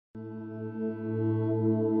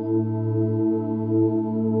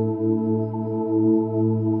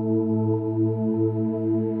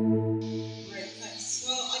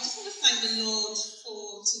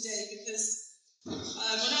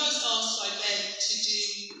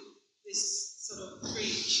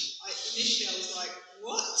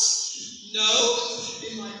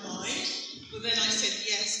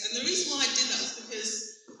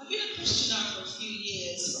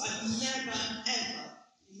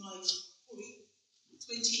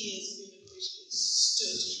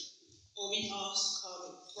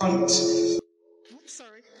front. Oops,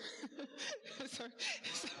 sorry. Sorry.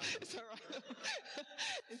 It's all right.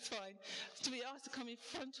 It's fine. To be asked to come in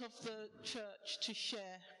front of the church to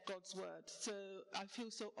share God's word. So I feel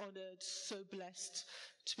so honored, so blessed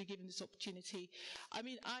to be given this opportunity. I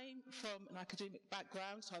mean, I'm from an academic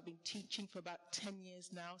background, so I've been teaching for about 10 years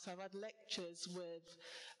now. So I've had lectures with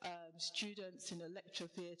students in a lecture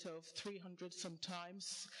theatre of 300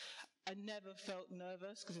 sometimes. I never felt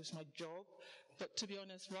nervous because it was my job. But to be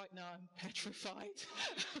honest, right now I'm petrified,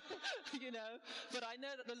 But I know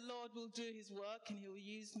that the Lord will do his work and he'll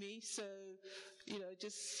use me. So,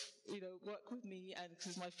 just, work with me. And this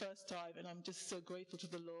is my first time. And I'm just so grateful to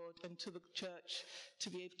the Lord and to the church to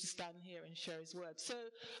be able to stand here and share his word. So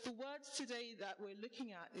the words today that we're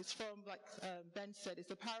looking at is from, like Ben said, it's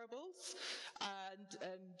the parables. And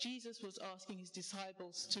Jesus was asking his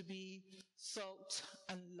disciples to be salt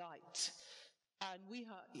and light. And we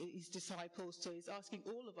are his disciples, so he's asking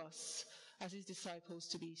all of us as his disciples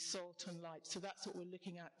to be salt and light. So that's what we're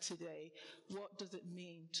looking at today. What does it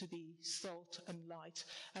mean to be salt and light?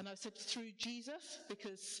 And I said through Jesus,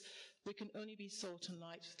 because we can only be salt and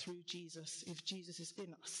light through Jesus, if Jesus is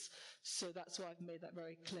in us. So that's why I've made that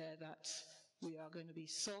very clear, that we are going to be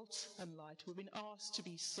salt and light. We've been asked to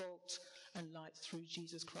be salt and light through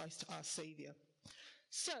Jesus Christ, our Savior.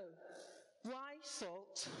 So, why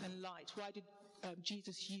salt and light? Why did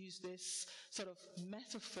Jesus use this sort of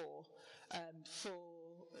metaphor for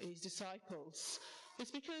his disciples? It's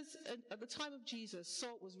because at the time of Jesus,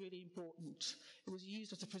 salt was really important. It was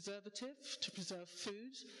used as a preservative to preserve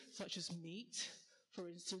food, such as meat, for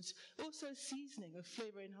instance. Also seasoning, a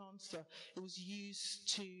flavor enhancer. It was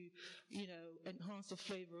used to, enhance the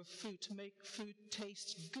flavor of food, to make food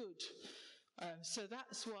taste good. So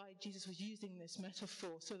that's why Jesus was using this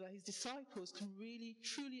metaphor, so that his disciples can really,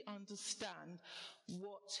 truly understand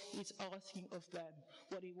what he's asking of them,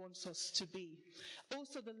 what he wants us to be.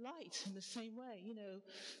 Also the light, in the same way,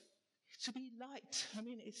 to be light. I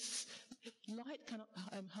mean, light cannot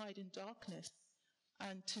hide in darkness.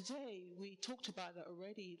 And today we talked about that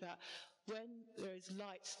already, that when there is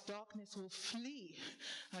light, darkness will flee,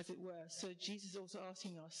 as it were. So Jesus is also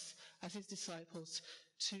asking us, as his disciples,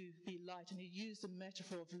 to be light. And he used the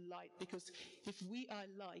metaphor of light, because if we are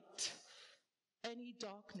light, any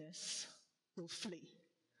darkness will flee.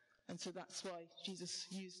 And so that's why Jesus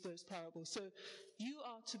used those parables. So you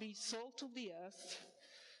are to be salt of the earth,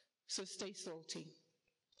 so stay salty.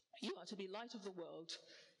 You are to be light of the world,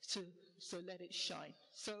 so let it shine.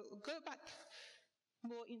 So go back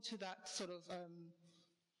more into that sort of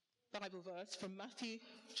Bible verse from Matthew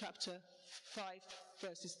chapter 5,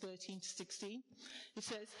 verses 13 to 16. It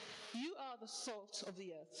says, "You are the salt of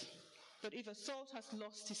the earth, but if a salt has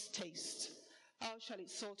lost its taste, how shall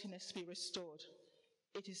its saltiness be restored?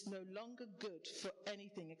 It is no longer good for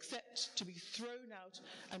anything except to be thrown out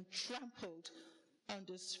and trampled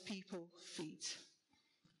under people's feet."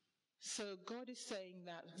 So God is saying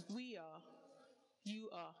that you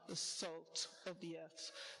are the salt of the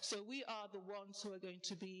earth. So we are the ones who are going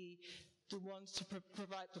to be the ones to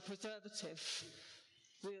provide the preservative,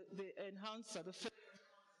 the enhancer,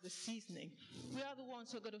 the seasoning. We are the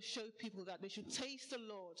ones who are going to show people that they should taste the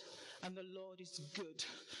Lord, and the Lord is good,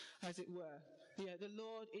 as it were. Yeah, the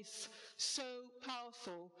Lord is so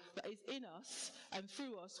powerful that is in us, and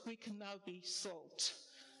through us we can now be salt.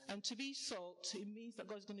 And to be salt, it means that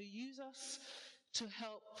God's going to use us to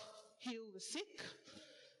help heal the sick,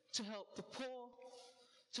 to help the poor,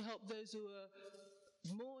 to help those who are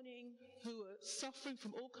mourning, who are suffering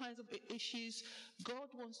from all kinds of issues. God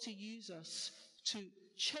wants to use us to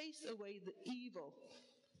chase away the evil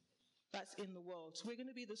that's in the world. So we're going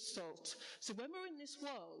to be the salt. So when we're in this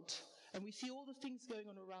world and we see all the things going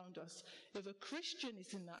on around us, if a Christian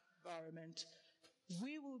is in that environment,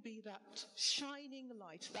 we will be that shining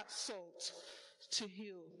light, that salt to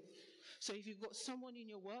heal. So if you've got someone in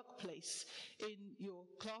your workplace, in your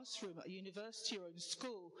classroom, at university or in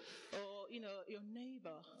school, or, your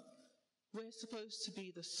neighbor, we're supposed to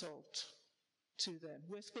be the salt to them.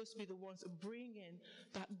 We're supposed to be the ones that bring in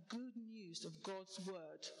that good news of God's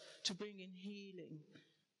word, to bring in healing,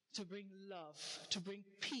 to bring love, to bring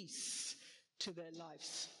peace to their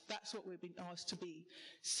lives. That's what we've been asked to be.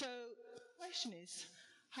 So the question is,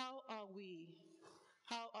 how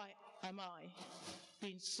am I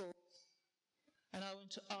being salt? And I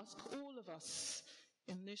want to ask all of us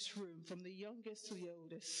in this room, from the youngest to the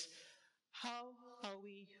oldest, how are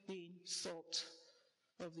we being salt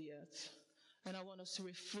of the earth? And I want us to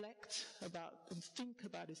reflect about and think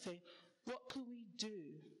about it, say, what can we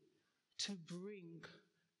do to bring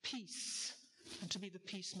peace and to be the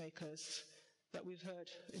peacemakers that we've heard,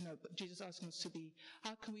 Jesus asking us to be.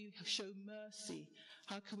 How can we show mercy?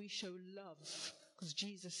 How can we show love? Because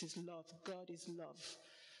Jesus is love. God is love.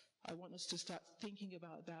 I want us to start thinking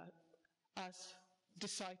about that as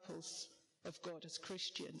disciples of God, as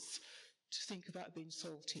Christians, to think about being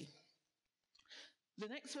salty. The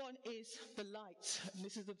next one is the light. And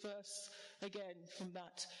this is the verse again from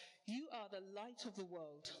that. You are the light of the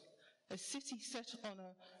world. A city set on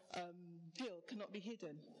a hill cannot be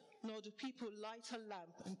hidden, nor do people light a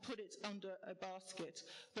lamp and put it under a basket,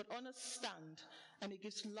 but on a stand, and it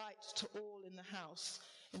gives light to all in the house.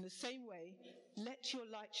 In the same way, let your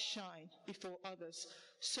light shine before others,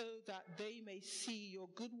 so that they may see your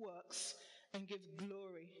good works and give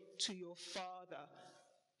glory to your Father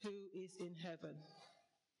who is in heaven.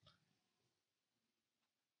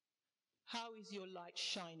 How is your light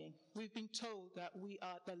shining? We've been told that we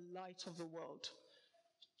are the light of the world.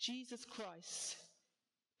 Jesus Christ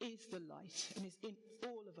is the light and is in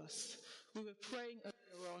all of us. We were praying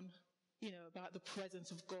earlier on, about the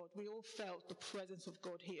presence of God. We all felt the presence of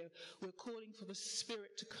God here. We're calling for the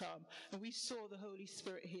Spirit to come. And we saw the Holy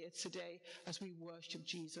Spirit here today as we worship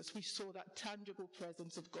Jesus. We saw that tangible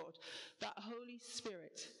presence of God. That Holy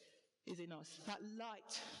Spirit is in us. That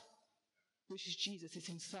light, which is Jesus, is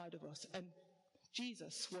inside of us. And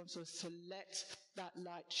Jesus wants us to let that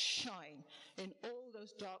light shine in all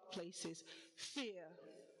those dark places. Fear,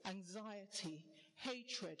 anxiety,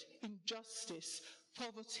 hatred, injustice,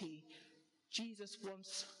 poverty. Jesus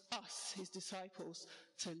wants us, his disciples,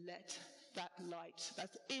 to let that light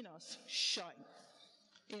that's in us shine.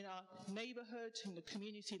 In our neighborhood, in the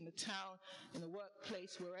community, in the town, in the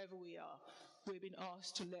workplace, wherever we are, we've been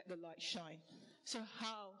asked to let the light shine. So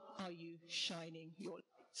how are you shining your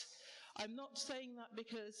light? I'm not saying that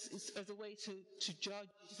because it's as a way to judge.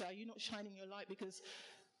 Are you not shining your light? Because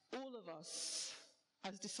all of us,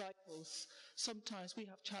 as disciples, sometimes we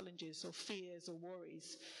have challenges or fears or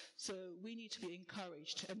worries. So we need to be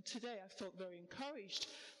encouraged. And today I felt very encouraged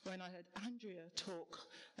when I heard Andrea talk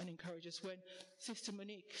and encourage us. When Sister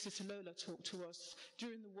Monique, Sister Lola talked to us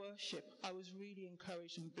during the worship, I was really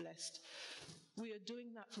encouraged and blessed. We are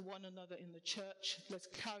doing that for one another in the church. Let's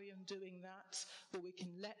carry on doing that, where we can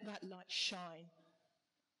let that light shine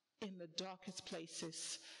in the darkest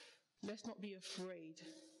places. Let's not be afraid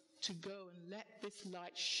to go and let this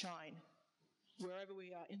light shine wherever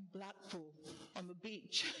we are, in Blackpool, on the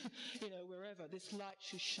beach, wherever. This light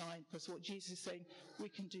should shine, because what Jesus is saying, we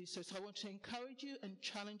can do so. So I want to encourage you and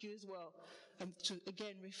challenge you as well, and to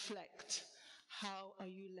again reflect, how are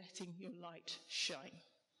you letting your light shine?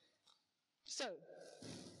 So,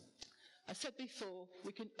 I said before,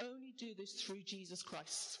 we can only do this through Jesus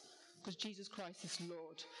Christ, because Jesus Christ is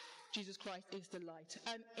Lord. Jesus Christ is the light.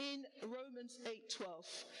 And in Romans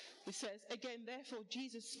 8:12, it says, again, therefore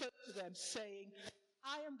Jesus spoke to them, saying,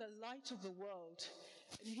 I am the light of the world,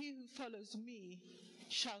 and he who follows me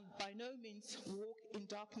shall by no means walk in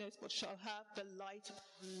darkness, but shall have the light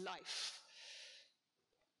of life.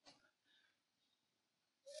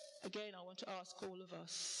 Again, I want to ask all of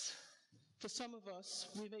us, for some of us,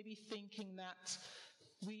 we may be thinking that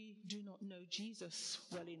we do not know Jesus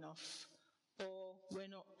well enough, or we're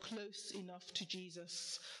not close enough to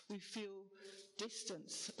Jesus. We feel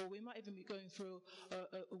distance, or we might even be going through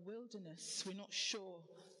a wilderness. We're not sure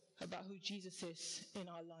about who Jesus is in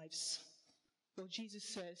our lives. Well, Jesus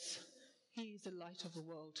says he is the light of the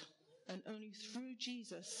world, and only through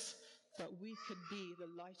Jesus that we can be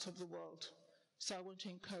the light of the world. So I want to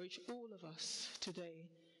encourage all of us today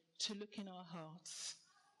to look in our hearts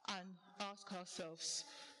and ask ourselves,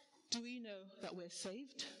 do we know that we're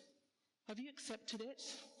saved? Have you accepted it?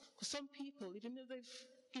 For some people, even though they've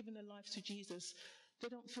given their lives to Jesus, they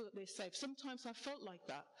don't feel that they're saved. Sometimes I felt like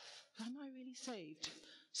that. Am I really saved?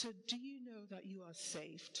 So do you know that you are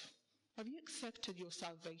saved? Have you accepted your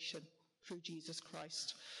salvation through Jesus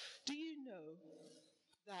Christ? Do you know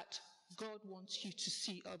that God wants you to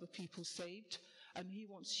see other people saved, and he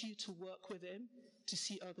wants you to work with him to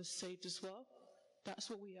see others saved as well? That's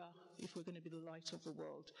what we are if we're going to be the light of the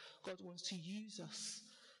world. God wants to use us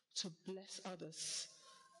to bless others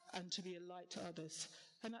and to be a light to others.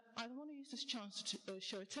 And I want to use this chance to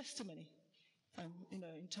share a testimony,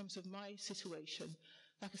 in terms of my situation.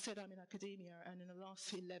 Like I said, I'm in academia, and in the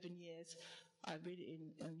last 11 years, I've been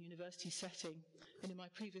in a university setting. And in my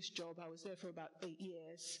previous job, I was there for about 8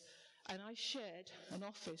 years. And I shared an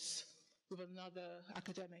office with another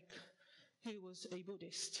academic who was a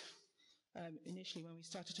Buddhist, initially when we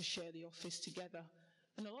started to share the office together.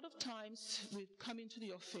 And a lot of times we'd come into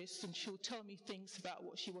the office and she would tell me things about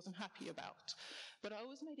what she wasn't happy about. But I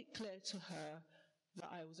always made it clear to her that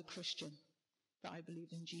I was a Christian, that I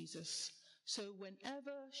believed in Jesus. So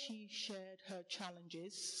whenever she shared her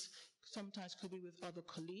challenges, sometimes could be with other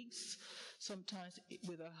colleagues, sometimes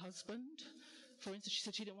with her husband. For instance, she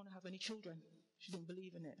said she didn't want to have any children. She didn't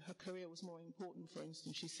believe in it. Her career was more important, for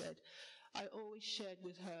instance, she said. I always shared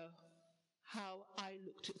with her how I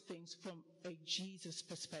looked at things from a Jesus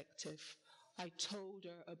perspective. I told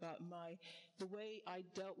her about the way I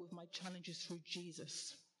dealt with my challenges through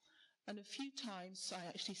Jesus. And a few times I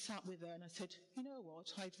actually sat with her and I said, you know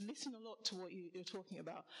what, I've listened a lot to what you're talking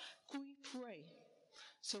about. Could we pray?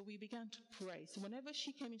 So we began to pray. So whenever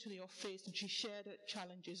she came into the office and she shared her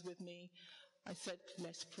challenges with me, I said,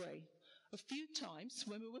 let's pray. A few times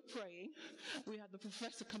when we were praying, we had the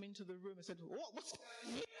professor come into the room and said, what's going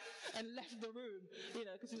on here? And left the room,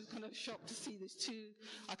 because he was kind of shocked to see these two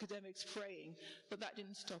academics praying. But that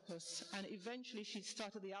didn't stop us. And eventually she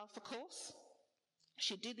started the Alpha course.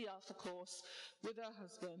 She did the Alpha course with her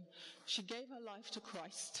husband. She gave her life to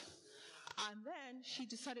Christ. And then she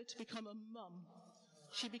decided to become a mum.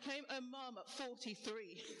 She became a mum at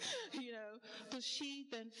 43, because she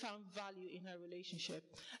then found value in her relationship.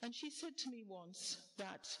 And she said to me once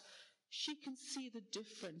that she can see the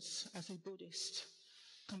difference as a Buddhist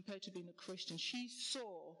compared to being a Christian. She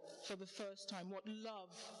saw for the first time what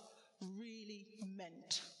love really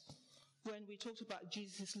meant. When we talked about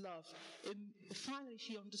Jesus' love, finally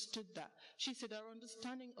she understood that. She said her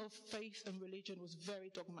understanding of faith and religion was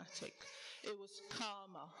very dogmatic. It was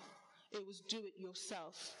karma. It was do it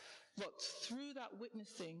yourself. But through that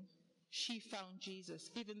witnessing, she found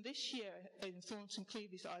Jesus. Even this year in Thornton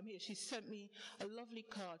Cleves, I'm here, she sent me a lovely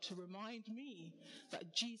card to remind me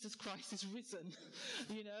that Jesus Christ is risen,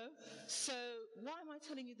 So why am I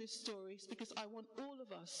telling you this story? It's because I want all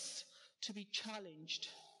of us to be challenged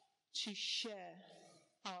to share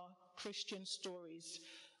our Christian stories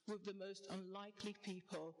with the most unlikely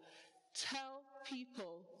people. Tell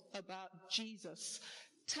people about Jesus.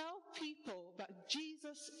 Tell people that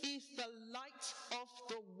Jesus is the light of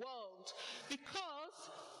the world. Because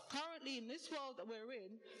currently in this world that we're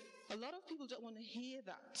in, a lot of people don't want to hear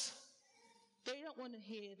that. They don't want to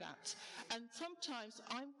hear that. And sometimes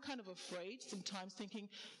I'm kind of afraid, sometimes thinking,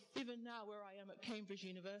 even now where I am at Cambridge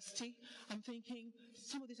University, I'm thinking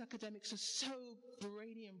some of these academics are so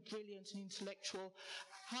brainy and brilliant and intellectual.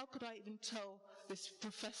 How could I even tell this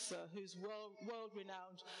professor who's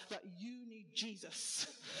world-renowned that you need Jesus?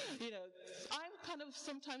 I'm kind of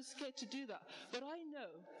sometimes scared to do that. But I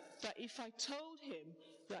know that if I told him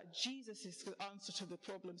that Jesus is the answer to the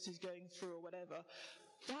problems he's going through or whatever,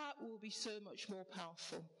 that will be so much more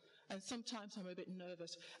powerful. And sometimes I'm a bit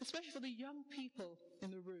nervous, especially for the young people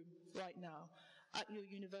in the room right now, at your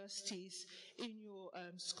universities, in your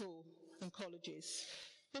school and colleges.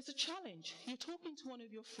 There's a challenge. You're talking to one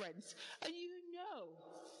of your friends, and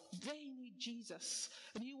they need Jesus,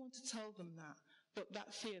 and you want to tell them that, but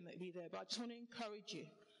that fear may be there. But I just want to encourage you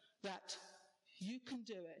that you can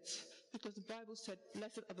do it, because the Bible said,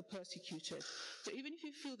 blessed are the persecuted. So even if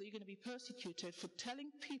you feel that you're going to be persecuted for telling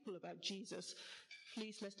people about Jesus,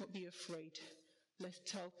 please let's not be afraid. Let's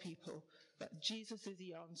tell people that Jesus is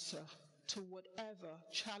the answer to whatever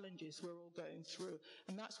challenges we're all going through.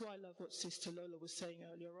 And that's why I love what Sister Lola was saying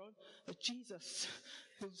earlier on, that Jesus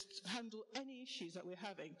will handle any issues that we're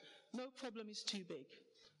having. No problem is too big.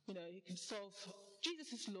 He can solve.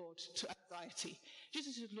 Jesus is Lord to anxiety.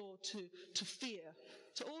 Jesus is Lord to fear,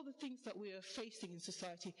 to all the things that we are facing in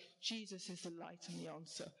society. Jesus is the light and the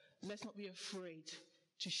answer. Let's not be afraid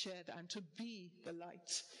to share that and to be the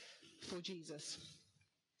light for Jesus.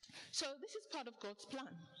 So this is part of God's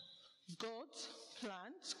plan. God's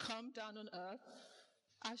plan to come down on earth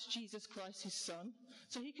as Jesus Christ, his Son,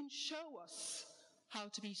 so he can show us how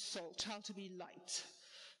to be salt, how to be light.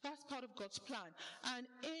 That's part of God's plan. And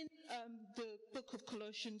in the book of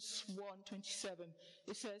Colossians 1:27,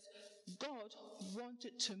 it says, God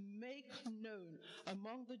wanted to make known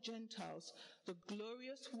among the Gentiles the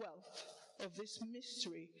glorious wealth of this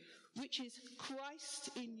mystery, which is Christ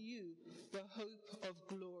in you, the hope of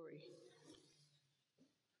glory.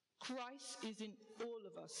 Christ is in all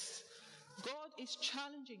of us. God is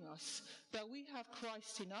challenging us that we have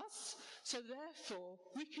Christ in us, so therefore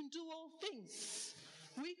we can do all things.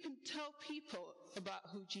 We can tell people about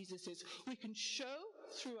who Jesus is. We can show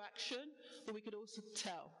through action, but we could also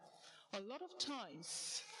tell. A lot of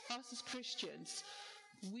times, us as Christians,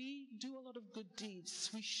 we do a lot of good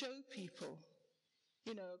deeds. We show people.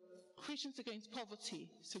 Christians Against Poverty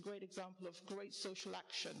is a great example of great social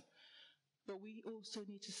action. But we also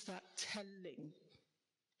need to start telling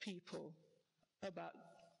people about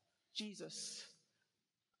Jesus.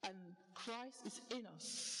 And Christ is in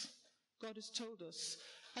us. God has told us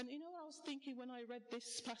And you know what I was thinking when I read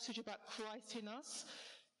this passage about Christ in us?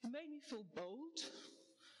 It made me feel bold.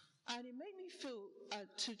 And it made me feel,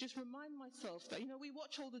 to just remind myself that, we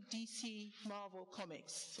watch all the DC Marvel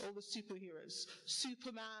comics, all the superheroes,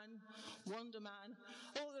 Superman, Wonder Man,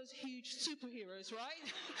 all those huge superheroes, right?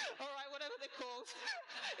 All right, whatever they're called.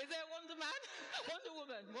 Is there Wonder Man?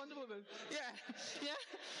 Wonder Woman. Yeah.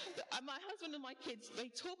 And my husband and my kids, they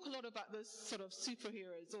talk a lot about those sort of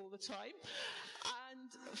superheroes all the time.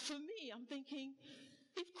 And for me, I'm thinking,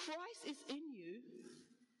 if Christ is in you,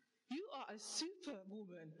 you are a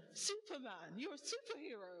superwoman, Superman. You're a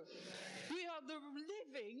superhero. We are the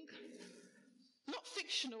living, not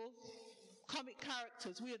fictional, comic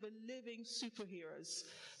characters. We are the living superheroes.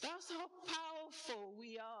 That's how powerful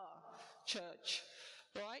we are, church.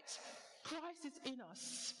 Right? Christ is in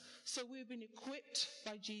us. So we've been equipped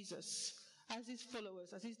by Jesus as his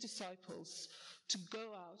followers, as his disciples, to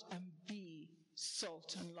go out and be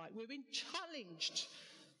salt and light. We've been challenged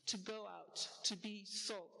to go out to be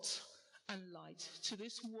salt and light to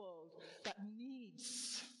this world that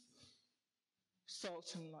needs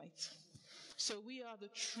salt and light. So we are the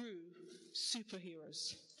true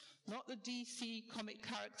superheroes, not the DC comic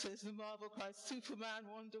characters, the Marvel Christ, Superman,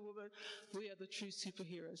 Wonder Woman. We are the true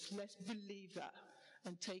superheroes. Let's believe that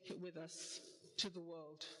and take it with us to the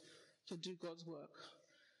world to do God's work.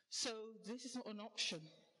 So this is not an option.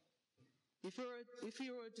 If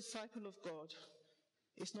you're a disciple of God,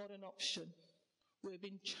 it's not an option. We've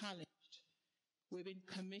been challenged. We've been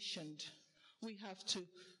commissioned. We have to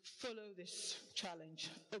follow this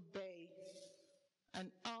challenge, obey,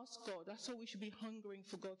 and ask God. That's why we should be hungering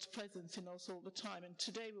for God's presence in us all the time. And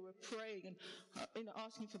today we were praying and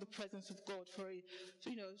asking for the presence of God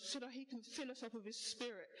so that he can fill us up with his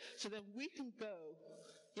Spirit, so that we can go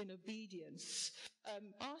in obedience.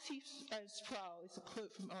 R.C. Sproul, it's a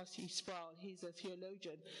quote from R.C. Sproul, he's a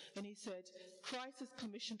theologian, and he said, Christ has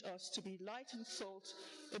commissioned us to be light and salt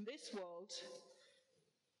in this world.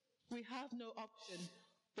 We have no option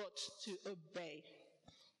but to obey.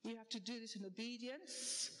 We have to do this in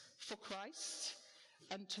obedience for Christ,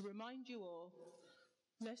 and to remind you all,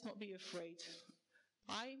 let's not be afraid.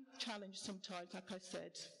 I'm challenged sometimes, like I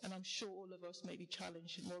said, and I'm sure all of us may be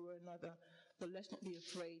challenged in one way or another, but let's not be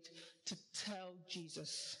afraid to tell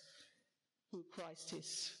Jesus who Christ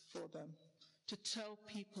is for them, to tell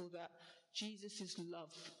people that Jesus is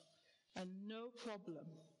love, and no problem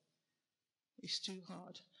is too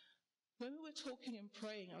hard. When we were talking and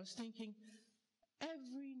praying, I was thinking,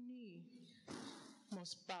 every knee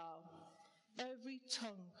must bow, every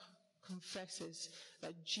tongue confesses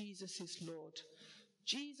that Jesus is Lord.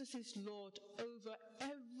 Jesus is Lord over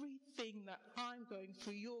everything that I'm going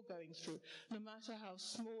through, you're going through, no matter how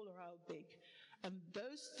small or how big. And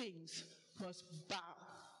those things must bow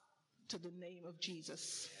to the name of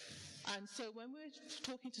Jesus. And so when we're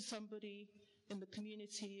talking to somebody in the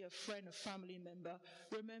community, a friend, a family member,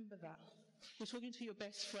 remember that. You're talking to your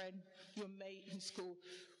best friend, your mate in school,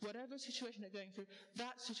 whatever situation they're going through,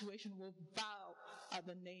 that situation will bow at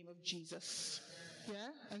the name of Jesus. Yeah?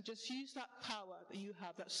 And just use that power that you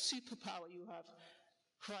have, that superpower you have,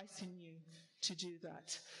 Christ in you, to do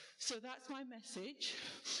that. So that's my message.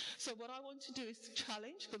 So what I want to do is to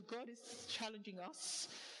challenge, because God is challenging us,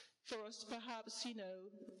 for us to perhaps,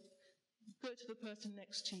 go to the person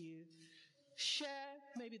next to you. Share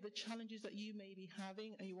maybe the challenges that you may be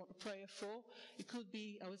having and you want a prayer for. It could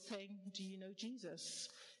be, I was saying, do you know Jesus?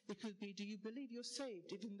 It could be, do you believe you're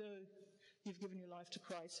saved even though you've given your life to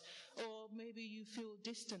Christ? Or maybe you feel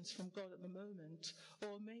distance from God at the moment.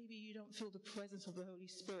 Or maybe you don't feel the presence of the Holy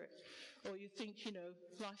Spirit. Or you think,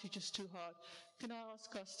 life is just too hard. Can I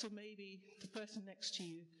ask us to maybe the person next to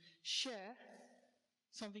you share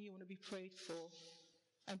something you want to be prayed for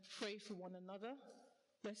and pray for one another?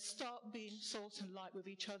 Let's start being salt and light with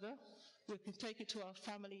each other. We can take it to our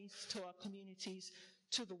families, to our communities,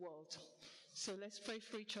 to the world. So let's pray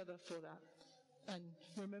for each other for that. And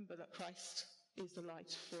remember that Christ is the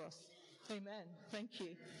light for us. Amen. Thank you.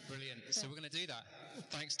 Brilliant. So we're going to do that.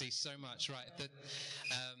 Thanks, Dee, so much. Right.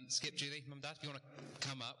 Skip, Julie, Mum, Dad, if you want to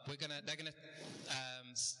come up, they're going to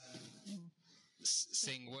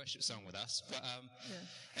sing worship song with us, but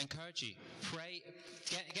encourage you, pray,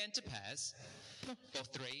 get into pairs or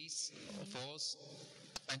threes or fours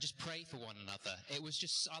and just pray for one another. It was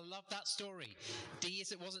just, I love that story. Dee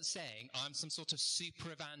wasn't saying I'm some sort of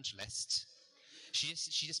super evangelist. She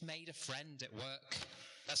just made a friend at work.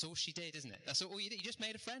 That's all she did, isn't it? That's all you did. You just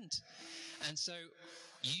made a friend. And so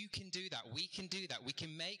you can do that. We can do that. We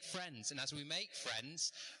can make friends. And as we make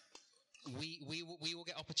friends, we will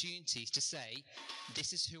get opportunities to say,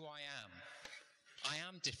 this is who I am. I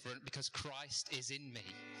am different because Christ is in me.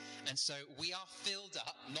 And so we are filled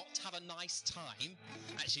up, not to have a nice time.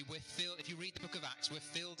 Actually, we're filled, if you read the book of Acts, we're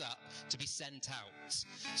filled up to be sent out.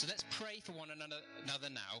 So let's pray for one another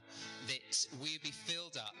now, that we would be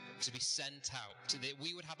filled up to be sent out, that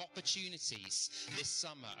we would have opportunities this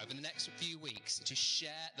summer, over the next few weeks, to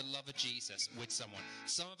share the love of Jesus with someone.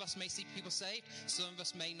 Some of us may see people saved, some of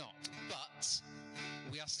us may not, but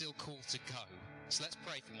we are still called to go. So let's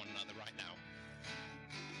pray for one another right now.